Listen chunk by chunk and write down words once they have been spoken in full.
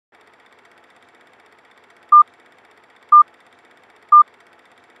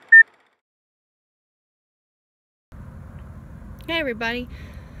Hey everybody,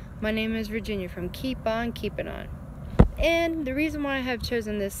 my name is Virginia from Keep On Keeping On. And the reason why I have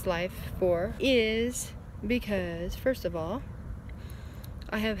chosen this life for is because, first of all,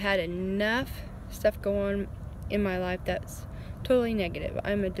 I have had enough stuff go on in my life that's totally negative.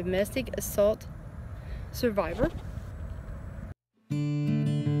 I'm a domestic assault survivor.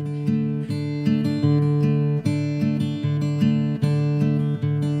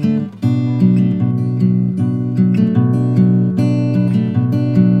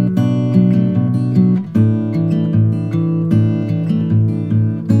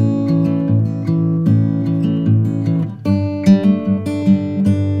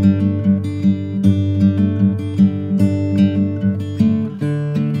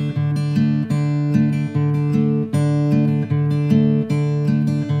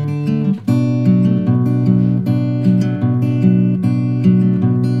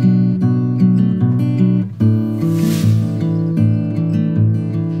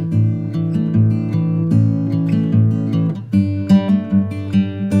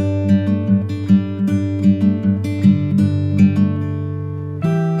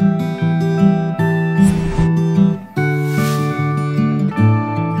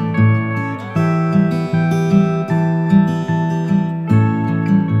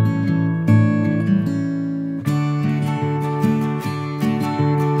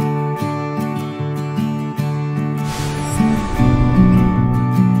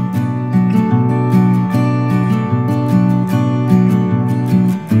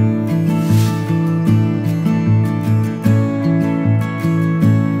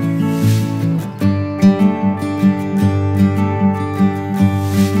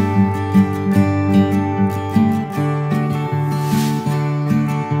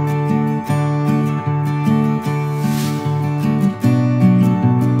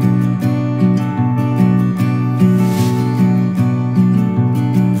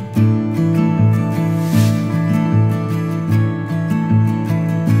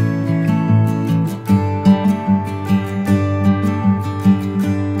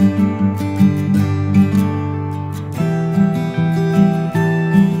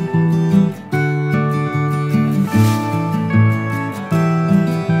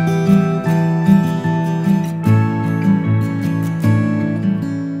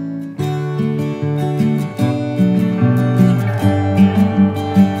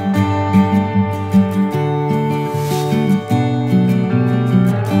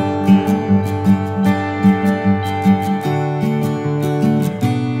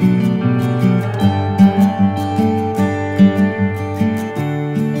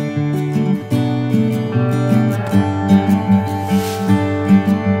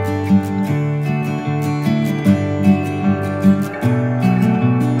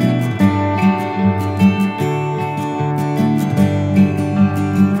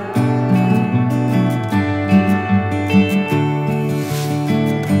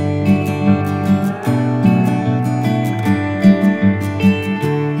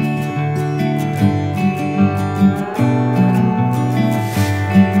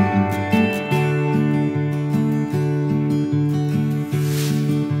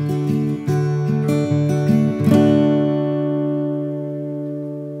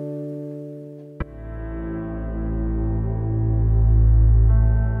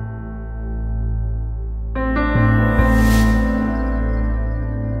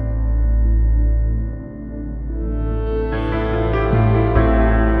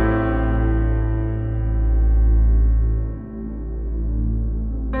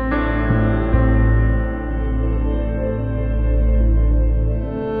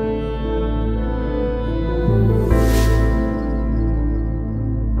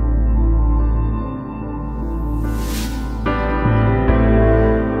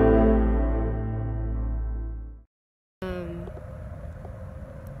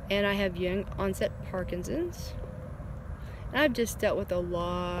 And I have young onset Parkinson's. And I've just dealt with a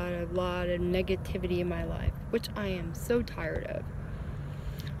lot of negativity in my life, which I am so tired of.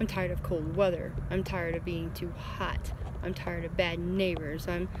 I'm tired of cold weather. I'm tired of being too hot. I'm tired of bad neighbors.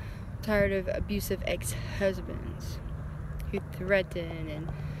 I'm tired of abusive ex-husbands who threaten,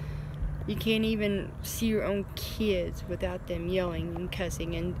 and you can't even see your own kids without them yelling and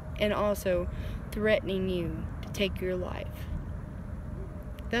cussing and also threatening you to take your life.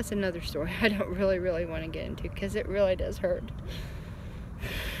 That's another story I don't really want to get into because it really does hurt.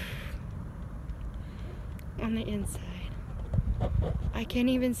 On the inside, I can't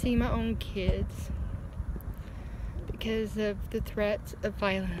even see my own kids because of the threats of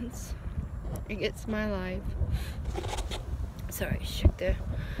violence against my life. Sorry, shook the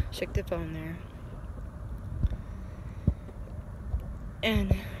phone there.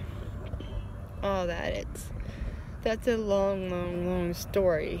 and all that. That's a long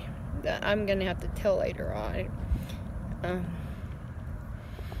story that I'm gonna have to tell later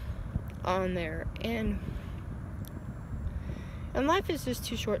on there. And life is just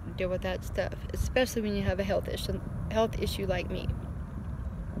too short to deal with that stuff, especially when you have a health issue like me.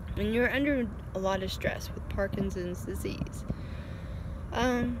 When you're under a lot of stress with Parkinson's disease,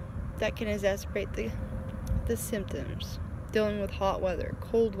 that can exacerbate the symptoms. Dealing with hot weather,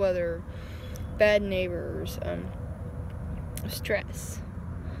 cold weather, bad neighbors, stress.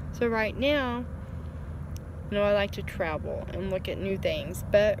 So right now, I like to travel and look at new things,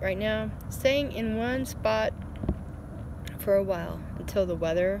 but right now, staying in one spot for a while until the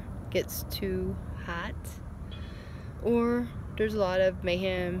weather gets too hot, or there's a lot of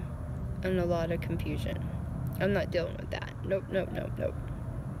mayhem and a lot of confusion. I'm not dealing with that. Nope.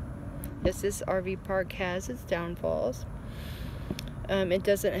 Yes, this RV park has its downfalls. It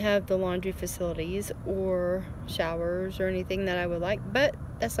doesn't have the laundry facilities or showers or anything that I would like, but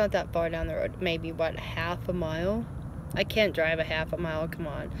that's not that far down the road. Maybe, half a mile? I can't drive a half a mile, come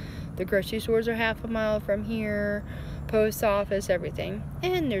on. The grocery stores are half a mile from here, post office, everything.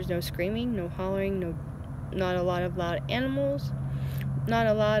 And there's no screaming, no hollering, not a lot of loud animals, not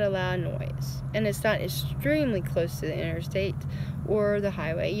a lot of loud noise. And it's not extremely close to the interstate or the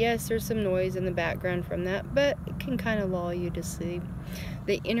highway. Yes, there's some noise in the background from that, but it can kind of lull you to sleep.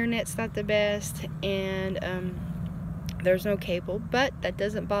 The internet's not the best, and there's no cable, but that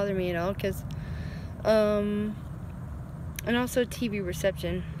doesn't bother me at all, because and also TV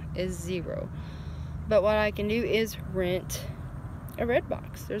reception is 0. But what I can do is rent a red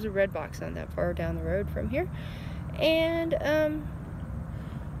box. There's a red box not that far down the road from here, and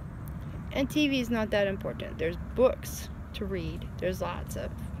TV is not that important. There's books to read. There's lots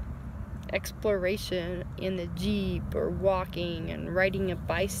of exploration in the Jeep, or walking and riding a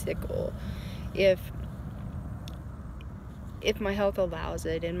bicycle if my health allows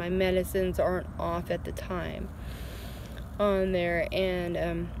it and my medicines aren't off at the time on there.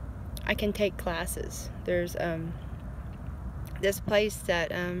 And I can take classes. There's this place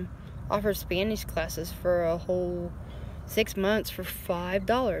that offers Spanish classes for a whole 6 months for $5.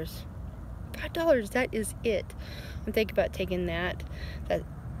 $5, that is it. I'm thinking about taking that.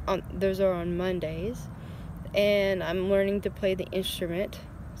 Those are on Mondays, and I'm learning to play the instrument.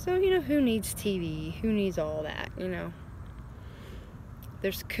 So, who needs TV? Who needs all that,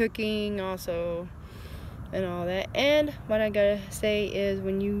 There's cooking also, and all that. And what I gotta say is,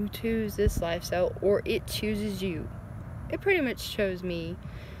 when you choose this lifestyle, or it chooses you, it pretty much chose me,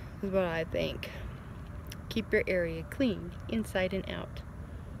 is what I think. Keep your area clean, inside and out.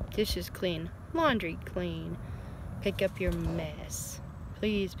 Dishes clean, laundry clean. Pick up your mess.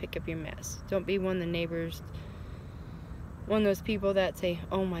 Please pick up your mess. Don't be one of the neighbors, one of those people that say,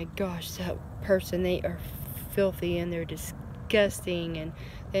 oh my gosh, that person, they are filthy and they're disgusting and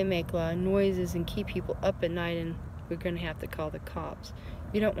they make a lot of noises and keep people up at night, and we're going to have to call the cops.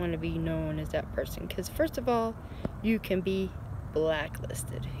 You don't want to be known as that person, because first of all, you can be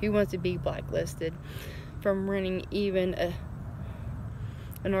blacklisted. Who wants to be blacklisted from renting even an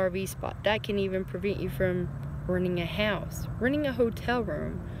RV spot? That can even prevent you from renting a house, renting a hotel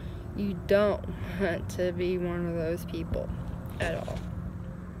room. You don't want to be one of those people at all.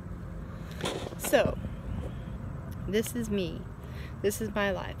 So, this is me. This is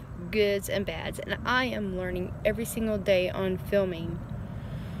my life, goods and bads, and I am learning every single day on filming.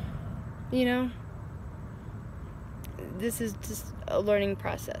 This is just a learning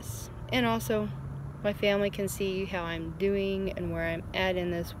process. And also, my family can see how I'm doing and where I'm at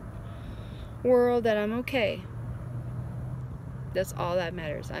in this world, that I'm okay. That's all that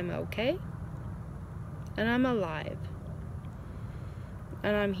matters. I'm okay, and I'm alive,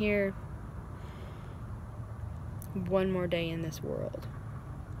 and I'm here one more day in this world,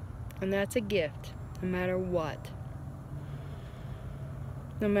 and that's a gift, no matter what.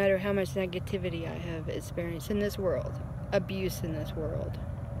 No matter how much negativity I have experienced in this world, abuse in this world.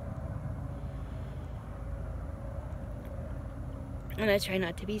 And I try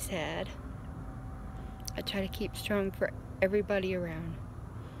not to be sad. I try to keep strong for everybody around.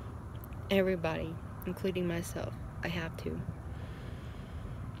 Everybody, including myself. I have to.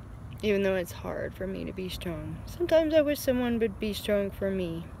 Even though it's hard for me to be strong. Sometimes I wish someone would be strong for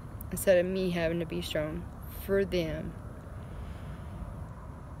me, instead of me having to be strong for them.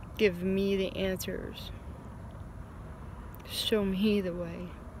 Give me the answers. Show me the way.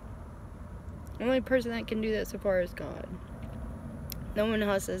 The only person that can do that so far is God. No one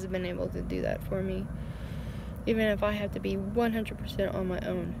else has been able to do that for me. Even if I have to be 100% on my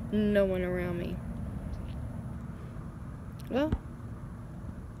own. No one around me. Well,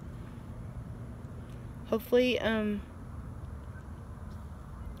 hopefully, and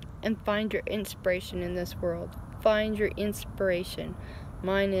find your inspiration in this world. Find your inspiration.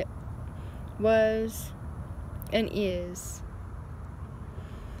 Mine, it was and is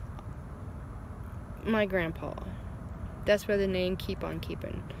my grandpa. That's where the name Keep On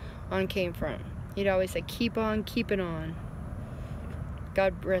Keeping On came from. He'd always say, keep on keeping on.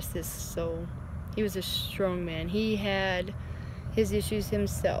 God rest his soul. He was a strong man. He had his issues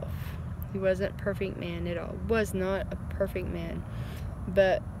himself. He wasn't a perfect man at all. Was not a perfect man.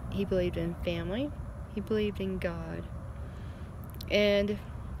 But he believed in family. He believed in God. And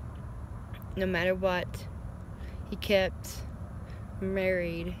no matter what, he kept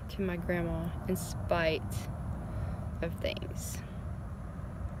married to my grandma in spite of things.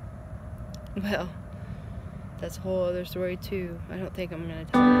 Well, that's a whole other story too. I don't think I'm going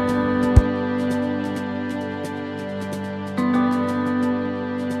to tell you.